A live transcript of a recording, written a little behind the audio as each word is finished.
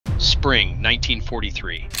Spring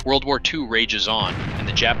 1943. World War II rages on, and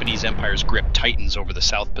the Japanese Empire's grip tightens over the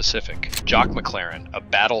South Pacific. Jock McLaren, a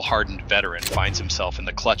battle-hardened veteran, finds himself in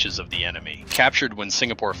the clutches of the enemy. Captured when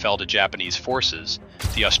Singapore fell to Japanese forces,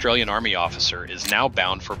 the Australian Army officer is now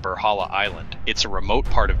bound for Berhala Island. It's a remote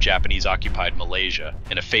part of Japanese-occupied Malaysia,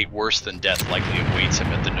 and a fate worse than death likely awaits him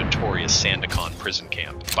at the notorious Sandakan prison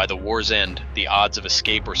camp. By the war's end, the odds of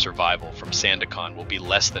escape or survival from Sandakan will be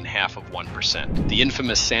less than half of 1%. The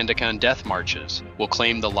infamous Sandakan death marches will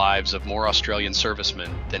claim the lives of more Australian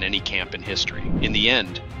servicemen than any camp in history. In the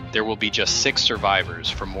end, there will be just 6 survivors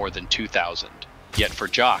from more than 2,000. Yet for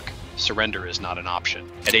Jock, surrender is not an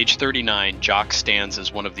option. At age 39, Jock stands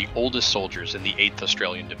as one of the oldest soldiers in the 8th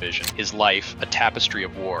Australian Division. His life, a tapestry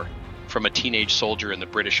of war, from a teenage soldier in the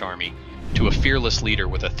British Army to a fearless leader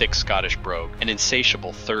with a thick Scottish brogue, an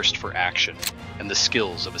insatiable thirst for action, and the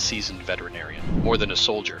skills of a seasoned veterinarian. More than a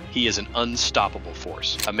soldier, he is an unstoppable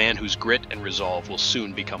force, a man whose grit and resolve will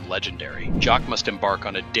soon become legendary. Jock must embark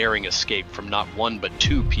on a daring escape from not 1 but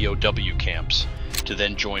 2 POW camps, to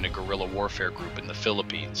then join a guerrilla warfare group in the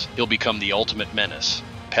Philippines. He'll become the ultimate menace,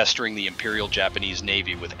 pestering the Imperial Japanese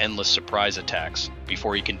Navy with endless surprise attacks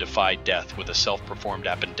before he can defy death with a self-performed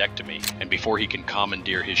appendectomy, and before he can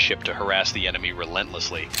commandeer his ship to harass the enemy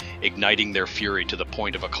relentlessly, igniting their fury to the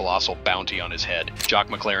point of a colossal bounty on his head. Jock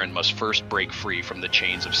McLaren must first break free from the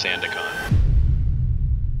chains of Sandakan.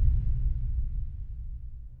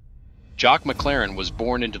 Jock McLaren was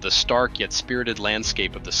born into the stark yet spirited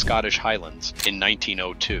landscape of the Scottish Highlands in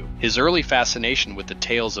 1902. His early fascination with the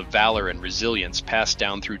tales of valor and resilience passed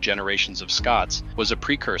down through generations of Scots was a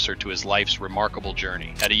precursor to his life's remarkable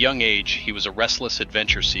journey. At a young age, he was a restless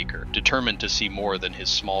adventure seeker, determined to see more than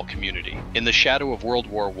his small community. In the shadow of World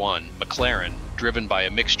War I, McLaren, driven by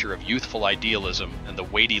a mixture of youthful idealism and the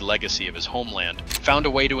weighty legacy of his homeland, found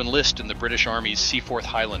a way to enlist in the British Army's Seaforth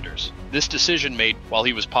Highlanders. This decision, made while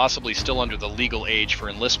he was possibly still under the legal age for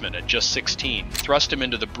enlistment at just 16, thrust him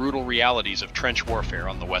into the brutal realities of trench warfare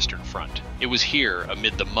on the Western Front. It was here,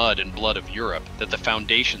 amid the mud and blood of Europe, that the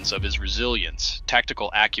foundations of his resilience,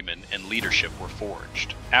 tactical acumen, and leadership were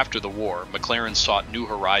forged. After the war, McLaren sought new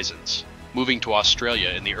horizons, moving to Australia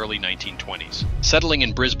in the early 1920s. Settling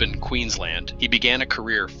in Brisbane, Queensland, he began a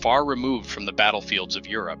career far removed from the battlefields of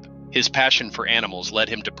Europe. His passion for animals led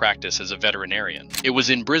him to practice as a veterinarian. It was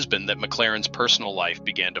in Brisbane that McLaren's personal life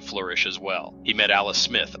began to flourish as well. He met Alice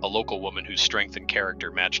Smith, a local woman whose strength and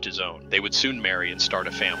character matched his own. They would soon marry and start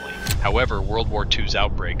a family. However, World War II's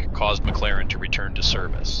outbreak caused McLaren to return to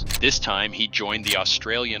service. This time, he joined the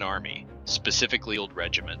Australian Army, specifically Field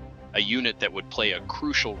Regiment, a unit that would play a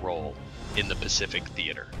crucial role in the Pacific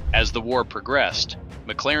theater. As the war progressed,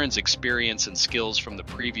 McLaren's experience and skills from the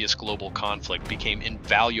previous global conflict became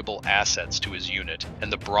invaluable assets to his unit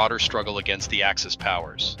and the broader struggle against the Axis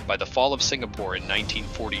powers. By the fall of Singapore in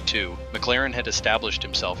 1942, McLaren had established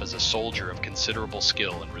himself as a soldier of considerable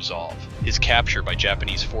skill and resolve. His capture by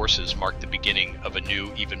Japanese forces marked the beginning of a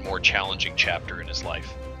new, even more challenging chapter in his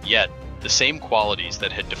life. Yet, the same qualities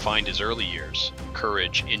that had defined his early years,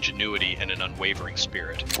 courage, ingenuity, and an unwavering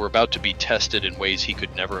spirit, were about to be tested in ways he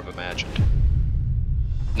could never have imagined.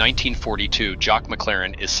 1942, Jock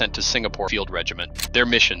McLaren is sent to Singapore Field Regiment, their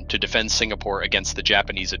mission to defend Singapore against the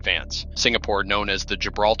Japanese advance. Singapore, known as the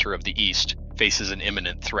Gibraltar of the East, faces an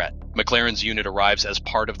imminent threat. McLaren's unit arrives as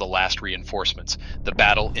part of the last reinforcements. The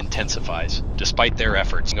battle intensifies. Despite their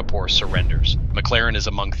efforts, Singapore surrenders. McLaren is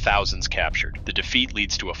among thousands captured. The defeat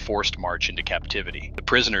leads to a forced march into captivity. The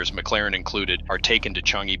prisoners, McLaren included, are taken to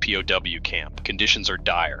Changi POW camp. Conditions are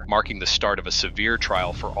dire, marking the start of a severe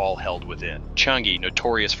trial for all held within. Changi,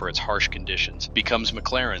 notorious for its harsh conditions, becomes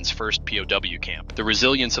McLaren's first POW camp. The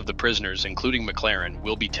resilience of the prisoners, including McLaren,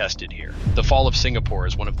 will be tested here. The fall of Singapore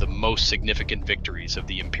is one of the most significant victories of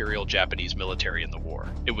the Imperial Japanese military in the war.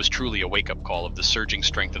 It was truly a wake-up call of the surging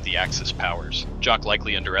strength of the Axis powers. Jock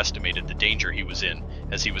likely underestimated the danger he was in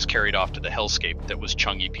as he was carried off to the hellscape that was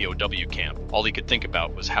Changi POW camp. All he could think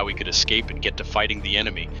about was how he could escape and get to fighting the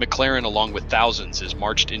enemy. McLaren, along with thousands, is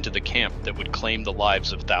marched into the camp that would claim the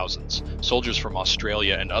lives of thousands. Soldiers from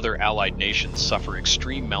Australia and other allied nations suffer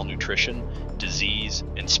extreme malnutrition, disease,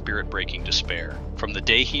 and spirit-breaking despair. From the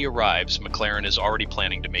day he arrives, McLaren is already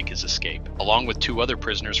planning to make his escape. Along with 2 other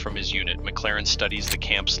prisoners from his unit, McLaren studies the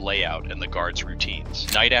camp's layout and the guards'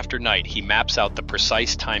 routines. Night after night, he maps out the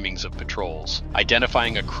precise timings of patrols,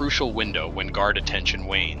 identifying a crucial window when guard attention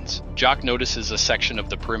wanes. Jock notices a section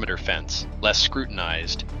of the perimeter fence, less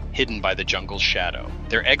scrutinized, hidden by the jungle's shadow.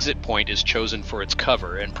 Their exit point is chosen for its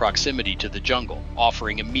cover and proximity to the jungle,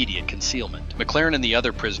 offering immediate concealment. McLaren and the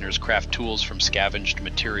other prisoners craft tools from scavenged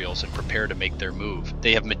materials and prepare to make their move.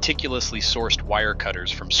 They have meticulously sourced wire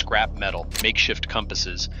cutters from scrap metal, makeshift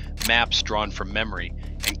compasses, maps drawn from memory,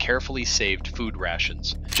 and carefully saved food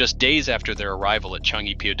rations. Just days after their arrival at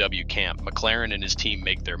Changi POW camp, McLaren and his team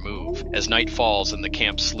make their move. As night falls and the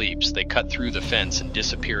camp sleeps, they cut through the fence and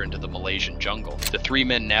disappear into the Malaysian jungle. The three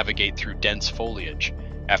men navigate through dense foliage.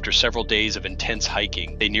 After several days of intense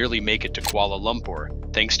hiking, they nearly make it to Kuala Lumpur,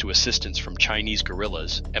 thanks to assistance from Chinese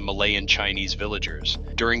guerrillas and Malayan Chinese villagers.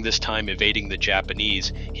 During this time evading the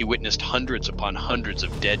Japanese, he witnessed hundreds upon hundreds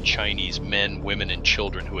of dead Chinese men, women, and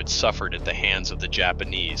children who had suffered at the hands of the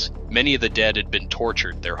Japanese. Many of the dead had been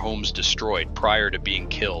tortured, their homes destroyed prior to being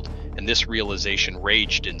killed, and this realization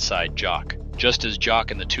raged inside Jock. Just as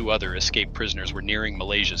Jock and the two other escaped prisoners were nearing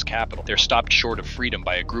Malaysia's capital, they're stopped short of freedom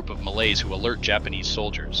by a group of Malays who alert Japanese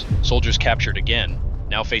soldiers. Soldiers captured again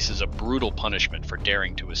now faces a brutal punishment for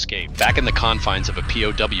daring to escape. Back in the confines of a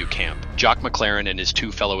POW camp, Jock McLaren and his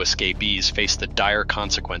two fellow escapees face the dire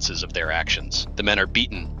consequences of their actions. The men are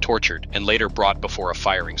beaten, tortured, and later brought before a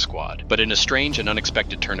firing squad. But in a strange and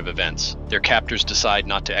unexpected turn of events, their captors decide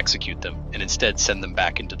not to execute them and instead send them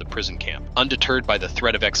back into the prison camp. Undeterred by the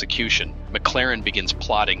threat of execution, McLaren begins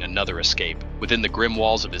plotting another escape. Within the grim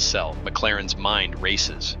walls of his cell, McLaren's mind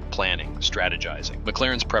races, planning, strategizing.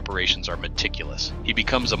 McLaren's preparations are meticulous. He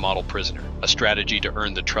becomes a model prisoner, a strategy to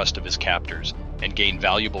earn the trust of his captors and gain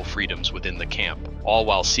valuable freedoms within the camp, all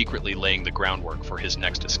while secretly laying the groundwork for his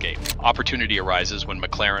next escape. Opportunity arises when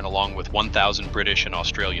McLaren, along with 1,000 British and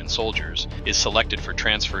Australian soldiers, is selected for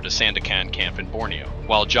transfer to Sandakan camp in Borneo.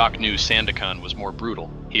 While Jock knew Sandakan was more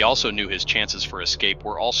brutal, he also knew his chances for escape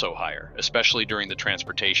were also higher, especially during the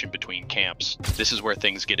transportation between camps. This is where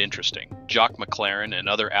things get interesting. Jock McLaren and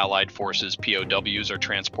other Allied forces POWs are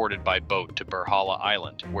transported by boat to Berhala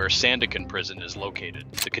Island, where Sandakan prison is located.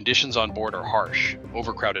 The conditions on board are harsh: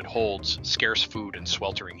 overcrowded holds, scarce food, and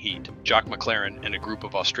sweltering heat. Jock McLaren and a group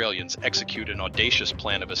of Australians execute an audacious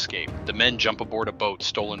plan of escape. The men jump aboard a boat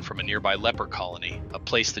stolen from a nearby leper colony, a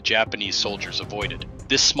place the Japanese soldiers avoided.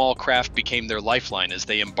 This small craft became their lifeline as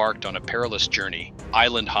they embarked on a perilous journey,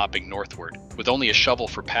 island hopping northward. With only a shovel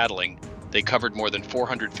for paddling, they covered more than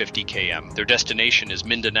 450 km. Their destination is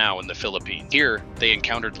Mindanao in the Philippines. Here, they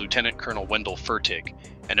encountered Lieutenant Colonel Wendell Fertig,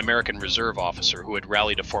 an American reserve officer who had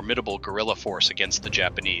rallied a formidable guerrilla force against the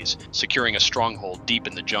Japanese, securing a stronghold deep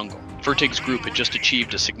in the jungle. Fertig's group had just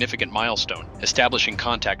achieved a significant milestone, establishing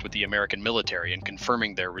contact with the American military and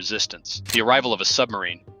confirming their resistance. The arrival of a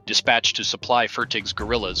submarine, dispatched to supply Fertig's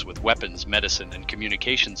guerrillas with weapons, medicine, and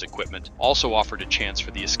communications equipment, also offered a chance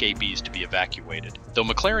for the escapees to be evacuated. Though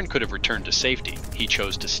McLaren could have returned to safety, he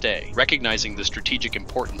chose to stay. Recognizing the strategic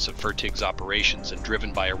importance of Fertig's operations and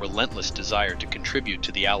driven by a relentless desire to contribute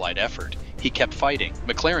to the Allied effort, he kept fighting.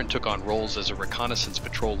 McLaren took on roles as a reconnaissance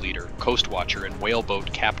patrol leader, coast watcher, and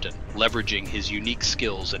whaleboat captain, leveraging his unique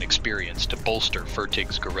skills and experience to bolster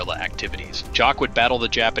Fertig's guerrilla activities. Jock would battle the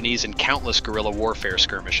Japanese in countless guerrilla warfare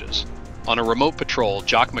skirmishes. On a remote patrol,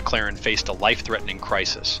 Jock McLaren faced a life-threatening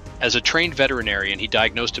crisis. As a trained veterinarian, he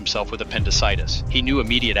diagnosed himself with appendicitis. He knew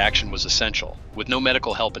immediate action was essential. With no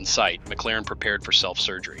medical help in sight, McLaren prepared for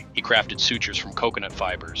self-surgery. He crafted sutures from coconut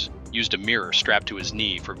fibers, used a mirror strapped to his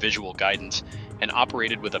knee for visual guidance, and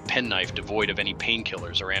operated with a penknife devoid of any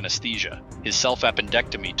painkillers or anesthesia. His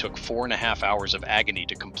self-appendectomy took 4.5 hours of agony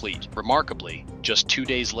to complete. Remarkably, just 2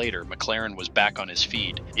 days later, McLaren was back on his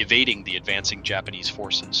feet, evading the advancing Japanese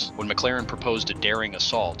forces. When McLaren proposed a daring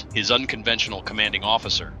assault, his unconventional commanding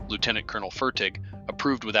officer, Lieutenant Colonel Fertig,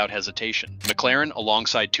 approved without hesitation. McLaren,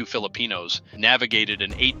 alongside two Filipinos, navigated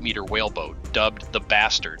an 8-meter whaleboat, dubbed the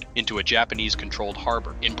Bastard, into a Japanese-controlled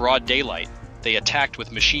harbor. In broad daylight, they attacked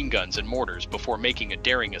with machine guns and mortars before making a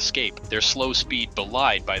daring escape, their slow speed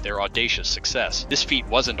belied by their audacious success. This feat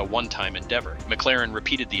wasn't a one-time endeavor. McLaren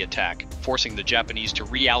repeated the attack, forcing the Japanese to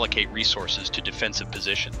reallocate resources to defensive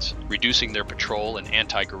positions, reducing their patrol and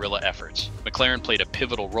anti-guerrilla efforts. McLaren played a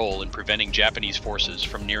pivotal role in preventing Japanese forces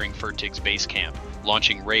from nearing Fertig's base camp,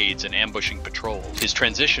 launching raids and ambushing patrols. His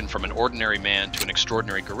transition from an ordinary man to an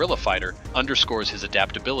extraordinary guerrilla fighter underscores his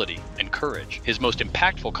adaptability and courage. His most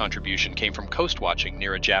impactful contribution came from coast watching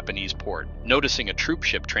near a Japanese port, noticing a troop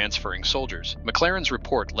ship transferring soldiers. McLaren's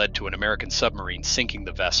report led to an American submarine sinking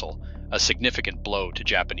the vessel, a significant blow to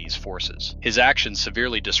Japanese forces. His actions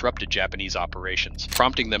severely disrupted Japanese operations,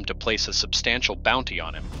 prompting them to place a substantial bounty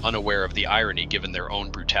on him, unaware of the irony given their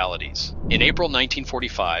own brutalities. In April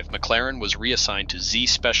 1945, McLaren was reassigned to Z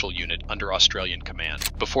Special Unit under Australian command.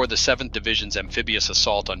 Before the 7th Division's amphibious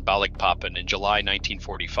assault on Balikpapan in July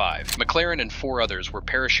 1945, McLaren and 4 others were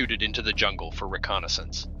parachuted into the jungle for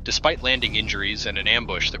reconnaissance. Despite landing injuries and an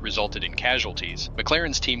ambush that resulted in casualties,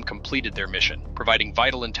 McLaren's team completed their mission, providing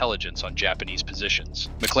vital intelligence on Japanese positions.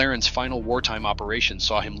 McLaren's final wartime operation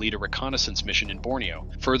saw him lead a reconnaissance mission in Borneo,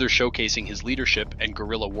 further showcasing his leadership and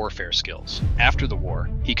guerrilla warfare skills. After the war,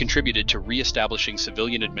 he contributed to re-establishing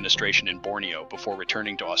civilian administration in Borneo before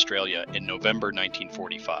returning to Australia in November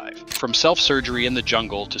 1945. From self-surgery in the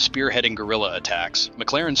jungle to spearheading guerrilla attacks,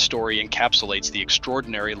 McLaren's story encapsulates the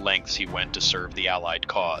extraordinary lengths he went to serve the Allied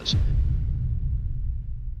cause.